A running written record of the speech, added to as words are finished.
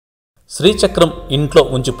శ్రీచక్రం ఇంట్లో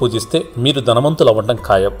ఉంచి పూజిస్తే మీరు ధనవంతులు అవ్వడం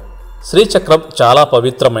ఖాయం. శ్రీచక్రం చాలా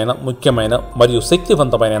పవిత్రమైన, ముఖ్యమైన మరియు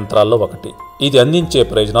శక్తివంతమైన యంత్రాల్లో ఒకటి. ఇది అందించే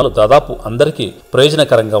ప్రయోజనాలు దాదాపు అందరికీ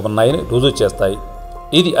ప్రయోజనకరంగా ఉన్నాయని రుజువు చేస్తాయి.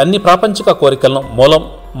 ఇది అన్ని ప్రాపంచిక కోరికలను మూలం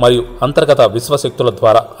మరియు అంతర్గత విశ్వశక్తుల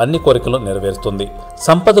ద్వారా అన్ని కోరికలను నెరవేరుస్తుంది.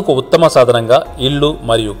 సంపదకు ఉత్తమ సాధనంగా ఇళ్ళు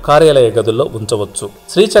మరియు కార్యాలయ గదుల్లో ఉంచవచ్చు.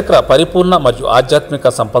 శ్రీచక్ర పరిపూర్ణ మరియు ఆధ్యాత్మిక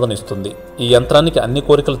సంపదను ఇస్తుంది. ఈ యంత్రానికి అన్ని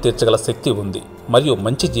కోరికలు తీర్చగల శక్తి ఉంది మరియు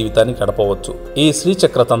మంచి జీవితాన్ని గడపవచ్చు. ఈ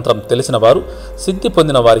శ్రీచక్ర తంత్రం తెలిసిన వారు, సిద్ధి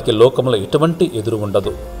పొందిన వారికి లోకంలో ఎటువంటి ఎదురు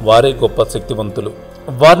ఉండదు. వారే గొప్ప శక్తివంతులు.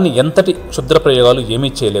 వారిని ఎంతటి క్షుద్ర ప్రయోగాలు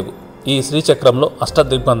ఏమీ చేయలేవు. ఈ శ్రీచక్రంలో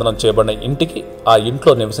అష్టదిగ్బంధనం చేయబడిన ఇంటికి, ఆ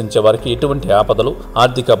ఇంట్లో నివసించే వారికి ఎటువంటి ఆపదలు,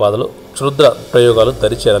 ఆర్థిక బాధలు, క్షుద్ర ప్రయోగాలు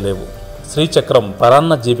దరిచేరలేవు. శ్రీచక్రం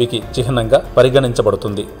పరాన్న జీవికి చిహ్నంగా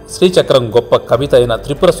పరిగణించబడుతుంది. శ్రీచక్రం గొప్ప కవిత అయిన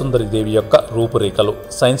త్రిపుర సుందరి దేవి యొక్క రూపురేఖలు.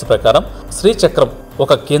 సైన్స్ ప్రకారం శ్రీచక్రం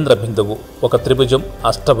ఒక కేంద్ర బిందువు, ఒక త్రిభుజం,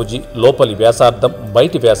 అష్టభుజి, లోపలి వ్యాసార్థం,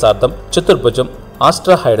 బయటి వ్యాసార్థం, చతుర్భుజం,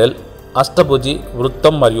 ఆస్ట్రాహైడల్, అష్టభుజి,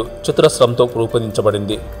 వృత్తం మరియు చతురస్రంతో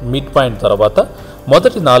రూపొందించబడింది. మిడ్ పాయింట్ తర్వాత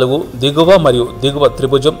మొదటి 4 దిగువ మరియు దిగువ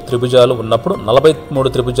త్రిభుజాలు ఉన్నప్పుడు 43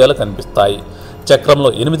 త్రిభుజాలు కనిపిస్తాయి. చక్రంలో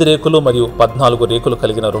 8 రేకులు మరియు 14 రేకులు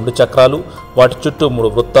కలిగిన 2 చక్రాలు, వాటి చుట్టూ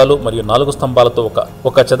 3 వృత్తాలు మరియు 4 స్తంభాలతో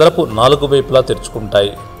ఒక చదరపు 4 వైపులా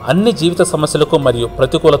తెరుచుకుంటాయి. అన్ని జీవిత సమస్యలకు మరియు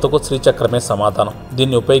ప్రతికూలతకు శ్రీచక్రమే సమాధానం.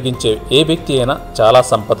 దీన్ని ఉపయోగించే ఏ వ్యక్తి అయినా చాలా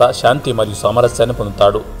సంపద, శాంతి మరియు సామరస్యాన్ని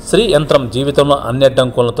పొందుతాడు. శ్రీ యంత్రం జీవితంలో అన్ని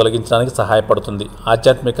అడ్డంకులను తొలగించడానికి సహాయపడుతుంది.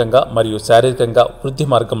 ఆధ్యాత్మికంగా మరియు శారీరకంగా వృద్ధి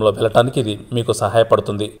మార్గంలో వెళ్ళటానికి ఇది మీకు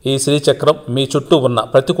సహాయపడుతుంది. ఈ శ్రీచక్రం మీ చుట్టూ ఉన్న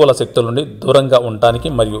ప్రతికూల శక్తుల నుండి దూరంగా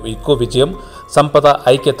ఉండటానికి మరియు ఎక్కువ విజయం, సంపద,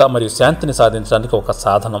 ఐక్యత మరియు శాంతిని సాధించడానికి ఒక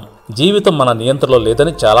సాధనం. జీవితం మన నియంత్రణలో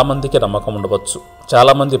లేదని చాలా మందికి నమ్మకం ఉండవచ్చు.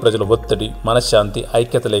 చాలా మంది ప్రజలు ఒత్తిడి, మనశ్శాంతి,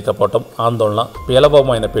 ఐక్యత లేకపోవటం, ఆందోళన,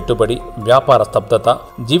 పేలవమైన పెట్టుబడి, వ్యాపార స్తబ్దత,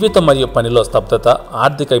 జీవితం మరియు పనిలో స్తబ్దత,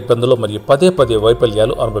 ఆర్థిక ఇబ్బందులు మరియు పదే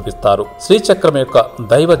వైఫల్యాలు అనుభవిస్తారు. శ్రీచక్రం యొక్క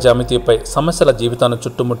దైవ జ్యామితిపై సమస్యల జీవితాన్ని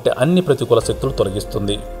చుట్టుముట్టే అన్ని ప్రతికూల శక్తులు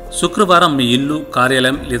తొలగిస్తుంది. శుక్రవారం మీ ఇల్లు,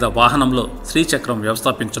 కార్యాలయం లేదా వాహనంలో శ్రీచక్రం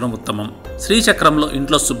వ్యవస్థాపించడం ఉత్తమం. శ్రీచక్రంలో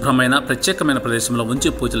ఇంట్లో శుభ్రమైన, ప్రత్యేకమైన ప్రదేశంలో ఉంచి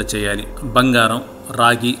పూజలు చేయాలి. బంగారం,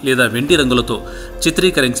 రాగి లేదా వెండి రంగులతో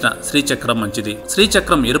చిత్రీకరించిన శ్రీచక్రం మంచిది.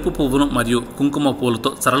 శ్రీచక్రం ఎరుపు పువ్వును మరియు కుంకుమ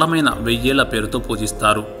పూలతో సరళమైన 1000 ఏళ్ల పేరుతో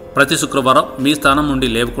పూజిస్తారు. ప్రతి శుక్రవారం మీ స్థానం నుండి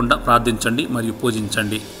లేవకుండా ప్రార్థించండి మరియు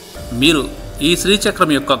పూజించండి. మీరు ఈ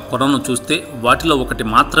శ్రీచక్రం యొక్క కొనను చూస్తే వాటిలో ఒకటి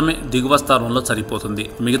మాత్రమే దిగువ స్థానంలో సరిపోతుంది.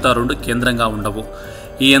 మిగతా 2 కేంద్రంగా ఉండవు.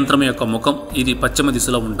 ఈ యంత్రం యొక్క ముఖం ఇది పశ్చిమ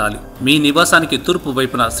దిశలో ఉండాలి. మీ నివాసానికి తూర్పు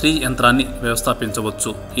వైపున శ్రీ యంత్రాన్ని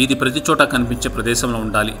వ్యవస్థాపించవచ్చు. ఇది ప్రతి చోట కనిపించే ప్రదేశంలో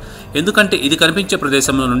ఉండాలి, ఎందుకంటే ఇది కనిపించే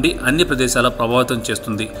ప్రదేశంలో నుండి అన్ని ప్రదేశాల ప్రభావితం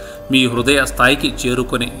చేస్తుంది. మీ హృదయ స్థాయికి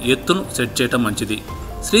చేరుకునే ఎత్తును సెట్ చేయటం మంచిది.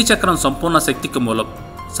 శ్రీచక్రం సంపూర్ణ శక్తికి మూలం.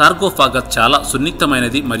 సార్కోఫాగస్ చాలా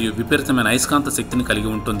సున్నితమైనది మరియు విపరీతమైన అయస్కాంత శక్తిని కలిగి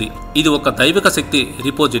ఉంటుంది. ఇది ఒక దైవిక శక్తి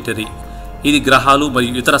రిపోజిటరీ. ఇది గ్రహాలు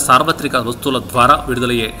మరియు ఇతర సార్వత్రిక వస్తువుల ద్వారా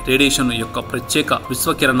విడుదలయ్యే రేడియేషన్ యొక్క ప్రత్యేక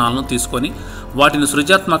విశ్వకిరణాలను తీసుకొని వాటిని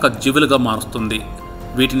సృజనాత్మక జీవులుగా మారుస్తుంది.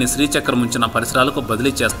 వీటిని శ్రీచక్రం ఉంచిన పరిసరాలకు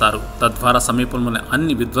బదిలీ చేస్తారు. తద్వారా సమీపంలోని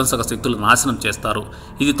అన్ని విధ్వంసక శక్తులు నాశనం చేస్తారు.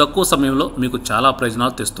 ఇది తక్కువ సమయంలో మీకు చాలా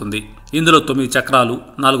ప్రయోజనాలు తెస్తుంది. ఇందులో 9 చక్రాలు,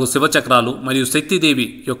 4 శివ చక్రాలు మరియు శక్తిదేవి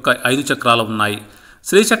యొక్క 5 చక్రాలు ఉన్నాయి.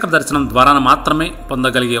 శ్రీచక్ర దర్శనం ద్వారా మాత్రమే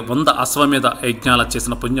పొందగలిగే 100 అశ్వమేధ యజ్ఞాల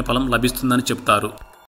చేసిన పుణ్యఫలం లభిస్తుందని చెబుతారు.